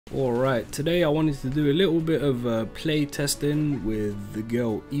Alright, today I wanted to do a little bit of play testing with the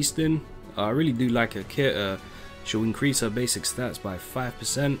girl Easton. I really do like her kit. She'll increase her basic stats by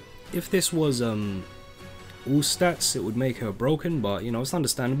 5%. If this was all stats, it would make her broken, but you know, it's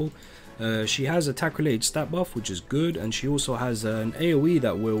understandable. She has attack related stat buff, which is good, and she also has an AoE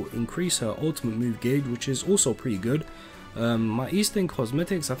that will increase her ultimate move gauge, which is also pretty good. My Easton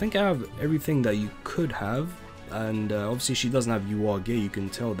cosmetics, I think I have everything that you could have. And obviously she doesn't have UR gear, you can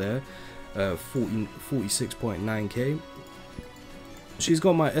tell there. 46.9k. She's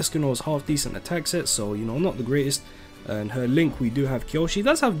got my Escanor's half decent attack set, so you know, not the greatest. And her Link, we do have Kyo. She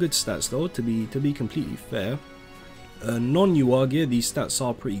does have good stats though, to be completely fair. Non-UR gear, these stats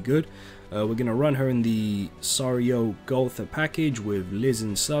are pretty good. We're gonna run her in the Sario Gotha package with Liz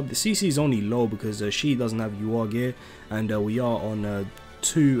in sub. The CC is only low because she doesn't have UR gear, and we are on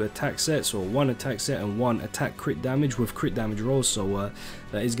 2 attack sets, or 1 attack set and 1 attack crit damage with crit damage rolls, so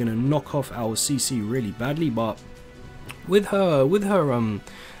that is gonna knock off our CC really badly. But with her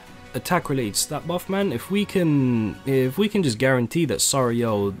attack related stat buff, man, if we can just guarantee that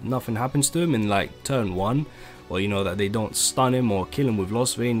Sario nothing happens to him in like turn 1, or you know, that they don't stun him or kill him with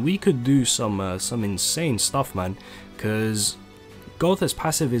Lost Vein, we could do some insane stuff, man. Because Gotha's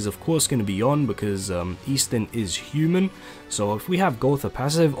passive is of course going to be on, because Easton is human. So if we have Gotha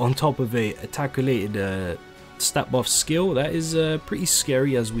passive on top of a attack related stat buff skill, that is pretty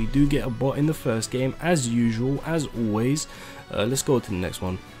scary, as we do get a bot in the first game as usual, as always. Let's go to the next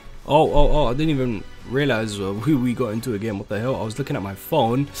one. Oh, I didn't even realize who we got into again. What the hell, I was looking at my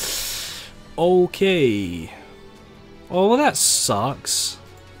phone. Okay. Oh, well, that sucks.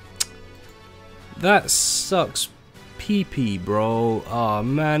 That sucks PP, bro. Oh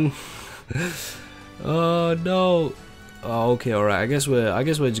man. Oh no. Oh, okay, alright. I guess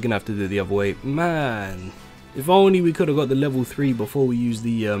we're just gonna have to do it the other way. Man. If only we could have got the level 3 before we use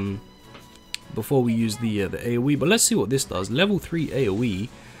the AoE. But let's see what this does. Level 3 AoE.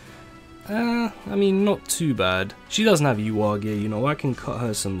 I mean, not too bad. She doesn't have UR gear, you know, I can cut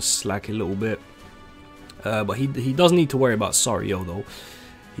her some slack a little bit. But he does need to worry about Sario though.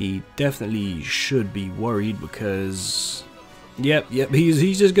 He definitely should be worried, because yep,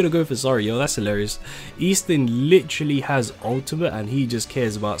 he's just gonna go for Sario. That's hilarious. Easton literally has ultimate and he just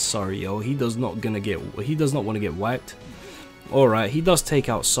cares about Sario. He does not want to get wiped. Alright, he does take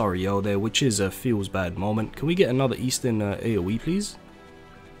out Sario there, which is a feels bad moment. Can we get another Easton AoE please?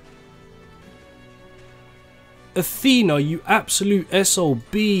 Athena, you absolute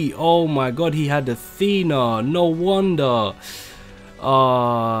SOB. Oh my god, he had Athena. No wonder.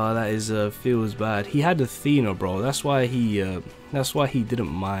 Ah, that is feels bad. He had Athena, bro. That's why he didn't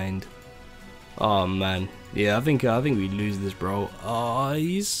mind. Oh man, yeah, I think we lose this, bro. Oh,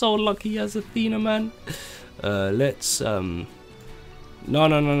 he's so lucky he has Athena, man. Let's no.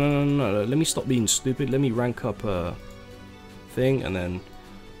 Let me stop being stupid. Let me rank up thing, and then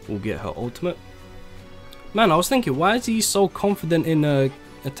we'll get her ultimate. Man, I was thinking, why is he so confident in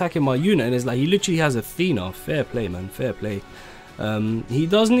attacking my unit? And it's like he literally has Athena. Fair play, man. Fair play. He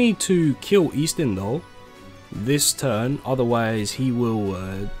does need to kill Easton though this turn, otherwise he will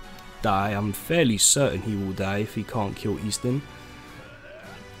die. I'm fairly certain he will die if he can't kill Easton.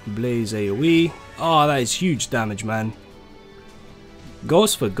 Blaze AoE. Oh, that is huge damage, man.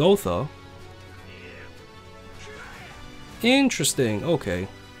 Goes for Gotha. Interesting. Okay,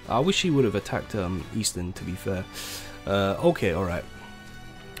 I wish he would have attacked Easton, to be fair. Okay, alright.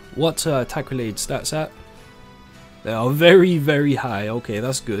 What attack related stats at? They are very, very high. Okay,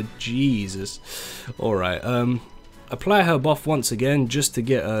 that's good. Jesus. Alright, apply her buff once again, just to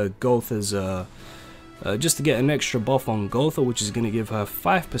get Gotha's just to get an extra buff on Gotha, which is going to give her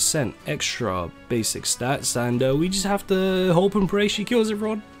 5% extra basic stats, and we just have to hope and pray she kills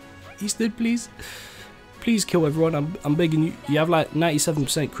everyone. Easton, please. Please kill everyone, I'm begging you. You have like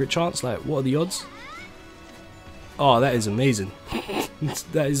 97% crit chance, like what are the odds? Oh, that is amazing.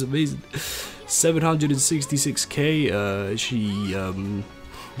 That is amazing. 766k. She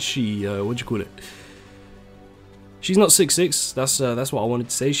what do you call it? She's not 6'6". That's what I wanted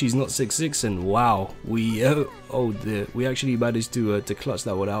to say. She's not 6'6", and wow, we oh dear, we actually managed to clutch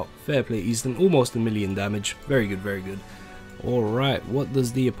that one out. Fair play, Easton. Almost 1,000,000 damage. Very good, very good. Alright, what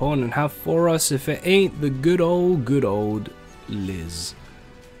does the opponent have for us if it ain't the good old Liz?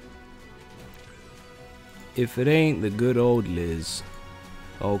 If it ain't the good old Liz.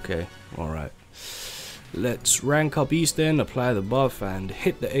 Okay, alright. Let's rank up Easton, apply the buff, and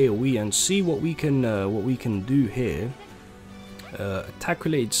hit the AoE and see what we can do here. Attack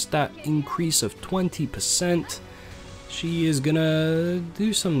related stat increase of 20%. She is gonna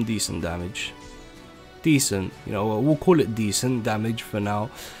do some decent damage. decent. You know, we'll call it decent damage for now.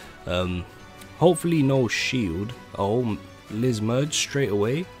 Hopefully no shield. Oh, Liz merge straight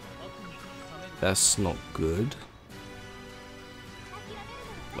away. That's not good.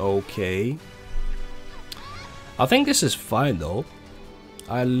 Okay. I think this is fine though.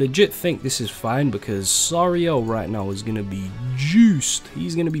 I legit think this is fine because Sariel right now is going to be juiced.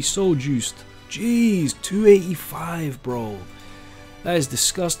 He's going to be so juiced. Jeez, 285, bro. That is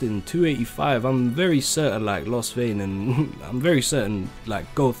disgusting. 285. I'm very certain like Lost Vein and I'm very certain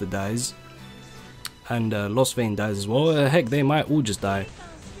like Gotha dies. And Lost Vein dies as well. Heck, they might all just die.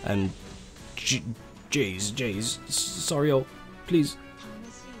 And Jeez, Sariel, please.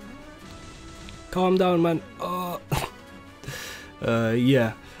 Calm down, man.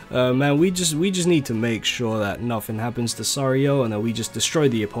 Yeah. Man, we just need to make sure that nothing happens to Sariel and that we just destroy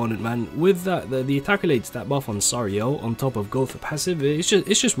the opponent, man. With that, the attack related stat buff on Sariel on top of Gotha passive, it's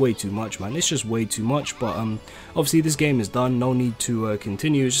just way too much, man. It's just way too much. But obviously this game is done. No need to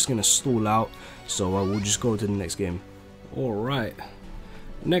continue. It's just gonna stall out. So we'll just go to the next game. All right.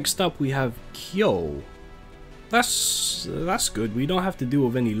 Next up we have Kyo. That's good. We don't have to deal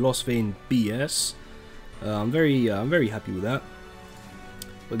with any Lost Vein BS. I'm very happy with that.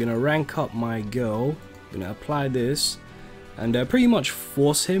 We're gonna rank up my girl. Gonna apply this, and pretty much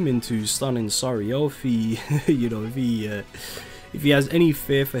force him into stunning Sariel. If he, you know, if he has any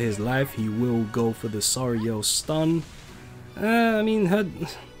fear for his life, he will go for the Sariel stun. I mean,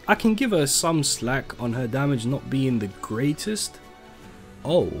 I can give her some slack on her damage not being the greatest.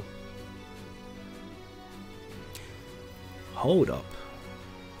 Oh, hold up.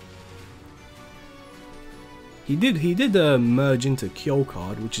 He did merge into Kyo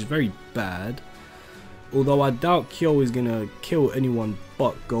card, which is very bad. Although I doubt Kyo is gonna kill anyone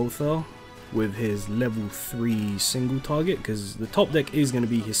but Gotha with his level 3 single target, because the top deck is gonna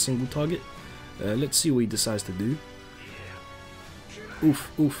be his single target. Let's see what he decides to do.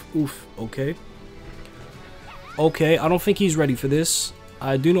 Oof, oof, oof. Okay. Okay, I don't think he's ready for this.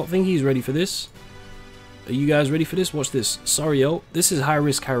 I do not think he's ready for this. Are you guys ready for this? Watch this. Sariel, this is high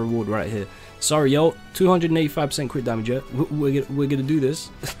risk, high reward right here. Sariel, 285% crit damage. Yeah? We're gonna do this.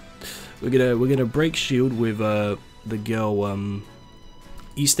 we're gonna break shield with the girl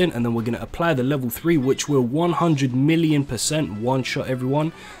Easton, and then we're gonna apply the level 3, which will 100,000,000% one shot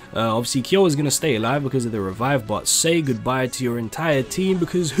everyone. Obviously, Kyo is gonna stay alive because of the revive, but say goodbye to your entire team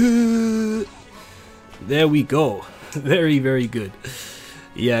because there we go. Very, very good.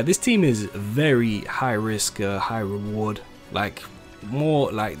 Yeah, this team is very high risk, high reward. Like,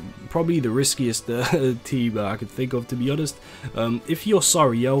 more like probably the riskiest team I could think of, to be honest. If your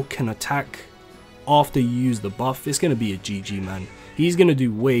Sariel can attack after you use the buff, it's gonna be a GG, man. He's gonna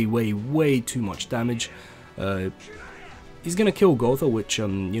do way too much damage. He's gonna kill Gotha, which you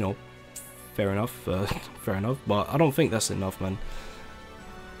know, fair enough, fair enough. But I don't think that's enough, man.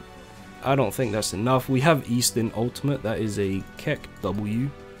 I don't think that's enough. We have Easton ultimate, that is a Keck W,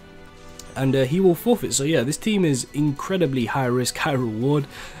 and he will forfeit. So yeah, this team is incredibly high risk, high reward.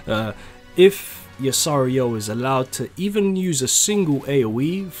 If your Sariel is allowed to even use a single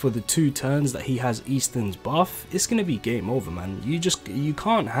AoE for the 2 turns that he has Easton's buff, it's gonna be game over, man. You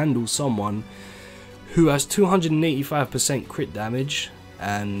can't handle someone who has 285% crit damage,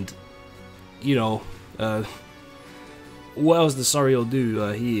 and you know, what else does Sariel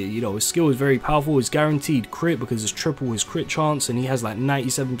do? You know, his skill is very powerful. It's guaranteed crit because it's triple his crit chance, and he has like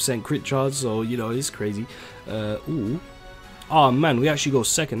 97% crit chance. So you know, it's crazy. Ooh, oh man, we actually go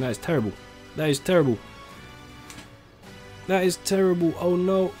second. That is terrible. That is terrible. That is terrible. Oh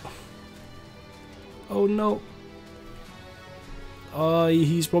no. Oh no.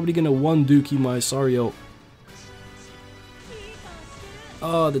 He's probably gonna one dookie my Sariel.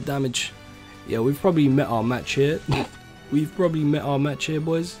 Oh, the damage. Yeah, we've probably met our match here. We've probably met our match here,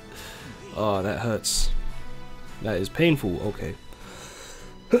 boys. Oh, that hurts. That is painful. Okay.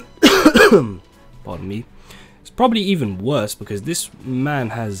 Pardon me. It's probably even worse because this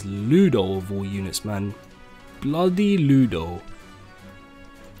man has Ludo of all units, man. Bloody Ludo.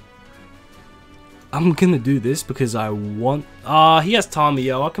 I'm gonna do this because I want... he has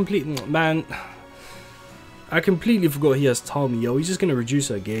Tamiyo. I completely forgot he has Tamiyo. He's just gonna reduce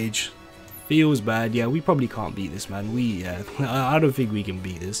her gauge. Feels bad. Yeah, we probably can't beat this, man. I don't think we can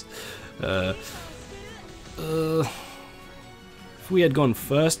beat this. If we had gone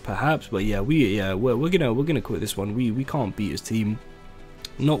first, perhaps, but yeah, we're gonna quit this one. We can't beat his team.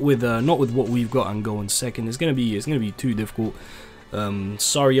 Not with what we've got and going second. It's gonna be too difficult.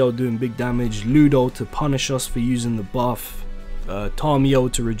 Sariel doing big damage, Ludo to punish us for using the buff, Tamiyo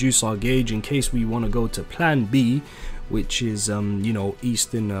to reduce our gauge in case we want to go to plan B, which is you know,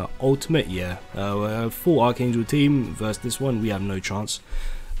 Eastern Ultimate. Yeah, full Archangel team versus this one, we have no chance.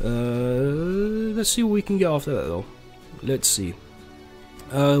 Let's see what we can get after that though. Let's see.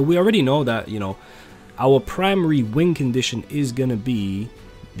 We already know that, you know, our primary win condition is gonna be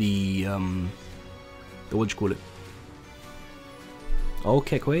the what do you call it?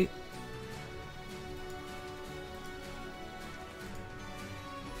 Okay, wait.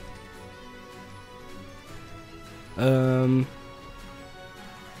 Can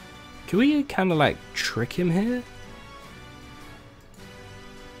we kind of like trick him here?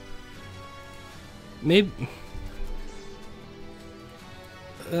 Maybe.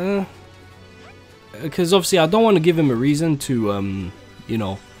 Because obviously I don't want to give him a reason to you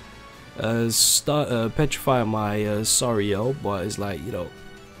know, start petrify my Sariel, but it's like, you know,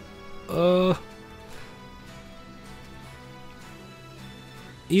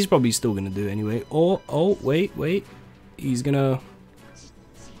 he's probably still gonna do it anyway. Oh wait, he's gonna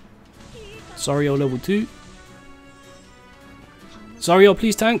Sariel level 2. Sariel,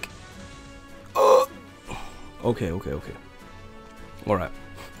 please tank. Okay. Alright.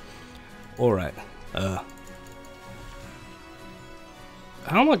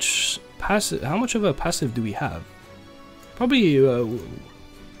 How much of a passive do we have? Probably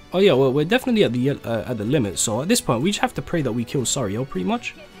oh yeah, well, we're definitely at the limit, so at this point we just have to pray that we kill Sariel pretty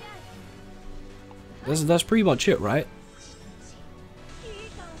much. That's pretty much it, right?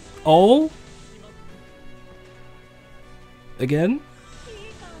 Oh, again?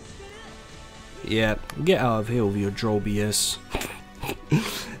 Yeah, get out of here with your droll BS.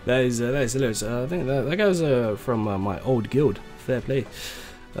 that is hilarious. I think that guy's from my old guild. Fair play.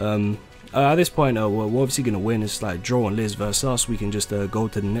 At this point, we're obviously gonna win. It's like Droll and Liz versus us. We can just go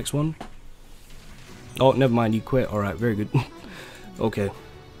to the next one. Oh, never mind. He quit. All right, very good. Okay,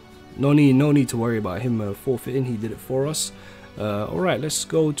 no need to worry about him forfeiting. He did it for us. All right, let's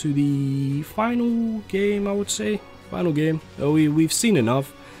go to the final game. I would say final game. We've seen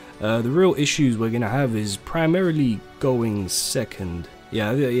enough. The real issues we're gonna have is primarily going second.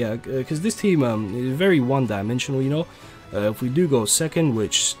 Yeah, because this team is very one-dimensional, you know. If we do go second,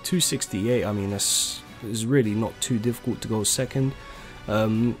 which 268, I mean, that's is really not too difficult to go second.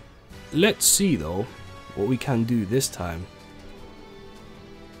 Let's see though what we can do this time.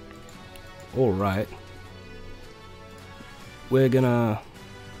 All right, we're gonna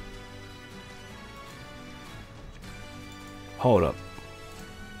hold up.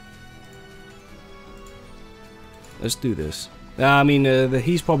 Let's do this. I mean,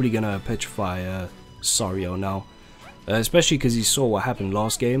 he's probably gonna petrify Sariel now, especially because he saw what happened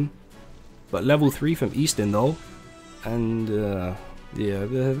last game. But level 3 from Eastern though, and yeah,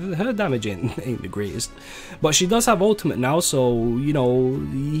 her damage ain't the greatest. But she does have ultimate now, so you know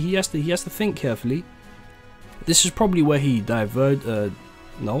he has to think carefully. This is probably where he divert.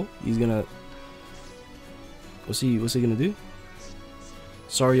 No, he's gonna. What's he gonna do?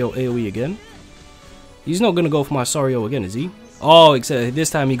 Sariel AOE again. He's not gonna go for my Sariel again, is he? Oh, except this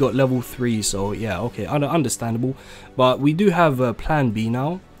time he got level 3, so yeah, okay, understandable. But we do have plan B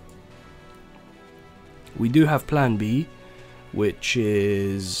now. We do have plan B, which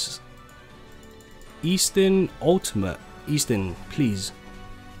is Eastern Ultimate. Eastern, please.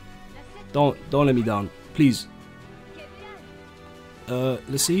 Don't let me down, please.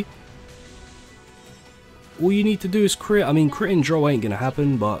 Let's see. All you need to do is crit. I mean, crit and draw ain't gonna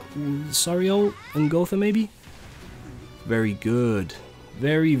happen, but Sariel and Gotha maybe? Very good.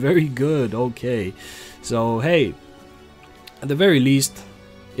 Very good. Okay. So, hey, at the very least,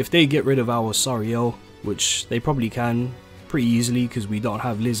 if they get rid of our Sariel, which they probably can pretty easily because we don't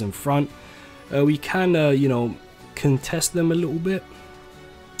have Liz in front, we can, you know, contest them a little bit.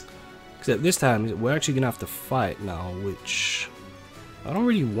 Except this time, we're actually gonna have to fight now, which I don't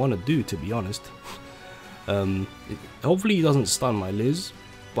really want to do, to be honest. Hopefully he doesn't stun my Liz,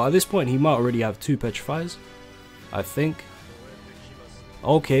 but at this point he might already have 2 petrifies, I think.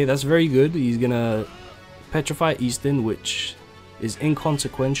 Okay, that's very good. He's gonna petrify Eastern, which is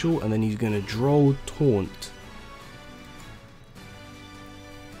inconsequential, and then he's gonna draw Taunt.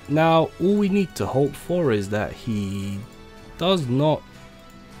 Now all we need to hope for is that he does not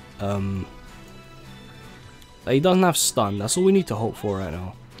that he doesn't have stun. That's all we need to hope for right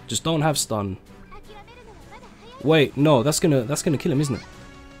now. Just don't have stun. Wait, no, that's gonna kill him, isn't it?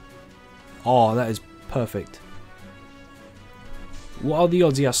 Oh, that is perfect. What are the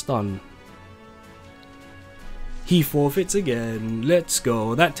odds he has stun? He forfeits again. Let's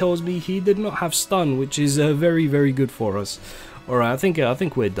go. That tells me he did not have stun, which is very good for us. All right, I think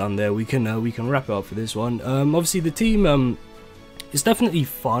we're done there. We can wrap it up for this one. Obviously the team is definitely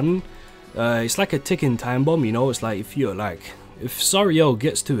fun. it's like a ticking time bomb, you know. It's like if Sariel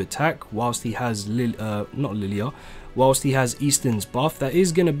gets to attack whilst he has not Lilia, whilst he has Easton's buff, that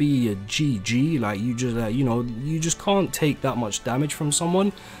is gonna be a GG. Like you just you know, you just can't take that much damage from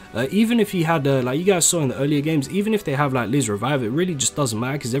someone. Even if he had like you guys saw in the earlier games, even if they have like Liz revive, it really just doesn't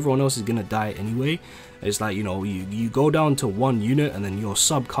matter because everyone else is gonna die anyway. It's like, you know, you go down to 1 unit and then your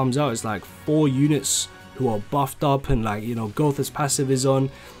sub comes out. It's like 4 units who are buffed up, and like, you know, Gotha's passive is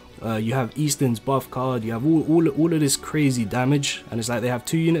on. You have Easton's buff card, you have all of this crazy damage, and it's like they have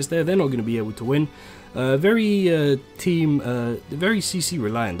 2 units there. They're not going to be able to win. Very very CC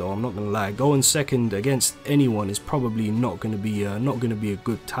reliant though, I'm not gonna lie. Going second against anyone is probably not gonna be a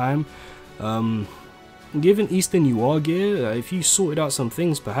good time. Given Easton UR gear, if you sorted out some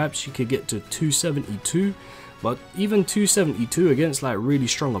things, perhaps you could get to 272. But even 272 against like really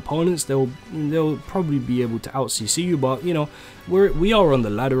strong opponents, they'll probably be able to out CC you. But you know, we are on the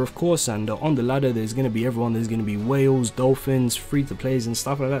ladder, of course, and on the ladder there's gonna be everyone. There's gonna be whales, dolphins, free to plays, and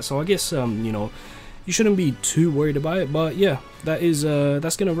stuff like that. So I guess you know, you shouldn't be too worried about it. But yeah,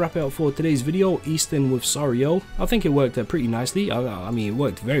 that's gonna wrap it up for today's video. Easton with Sariel. I think it worked pretty nicely. I mean, it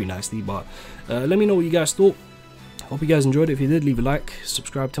worked very nicely. But let me know what you guys thought. Hope you guys enjoyed it. If you did, leave a like,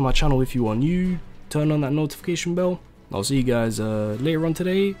 subscribe to my channel if you are new, turn on that notification bell. I'll see you guys later on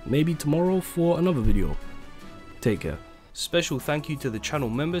today, maybe tomorrow, for another video. Take care. Special thank you to the channel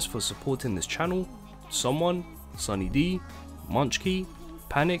members for supporting this channel: Someone, Sunny D, Munchkey,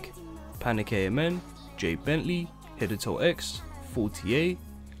 Panic, Panic AMN, Jay Bentley, Hidato X, 40A,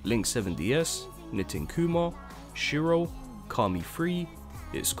 Link7DS, Nitin Kumar, Shiro, Kami Free,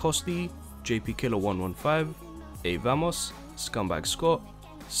 It's Costi, JP Killer 115, A Vamos, Scumbag Scott,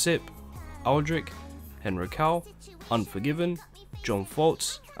 Sip, Aldrich, Henry Cow, Unforgiven, John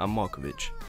Foltz, and Markovic.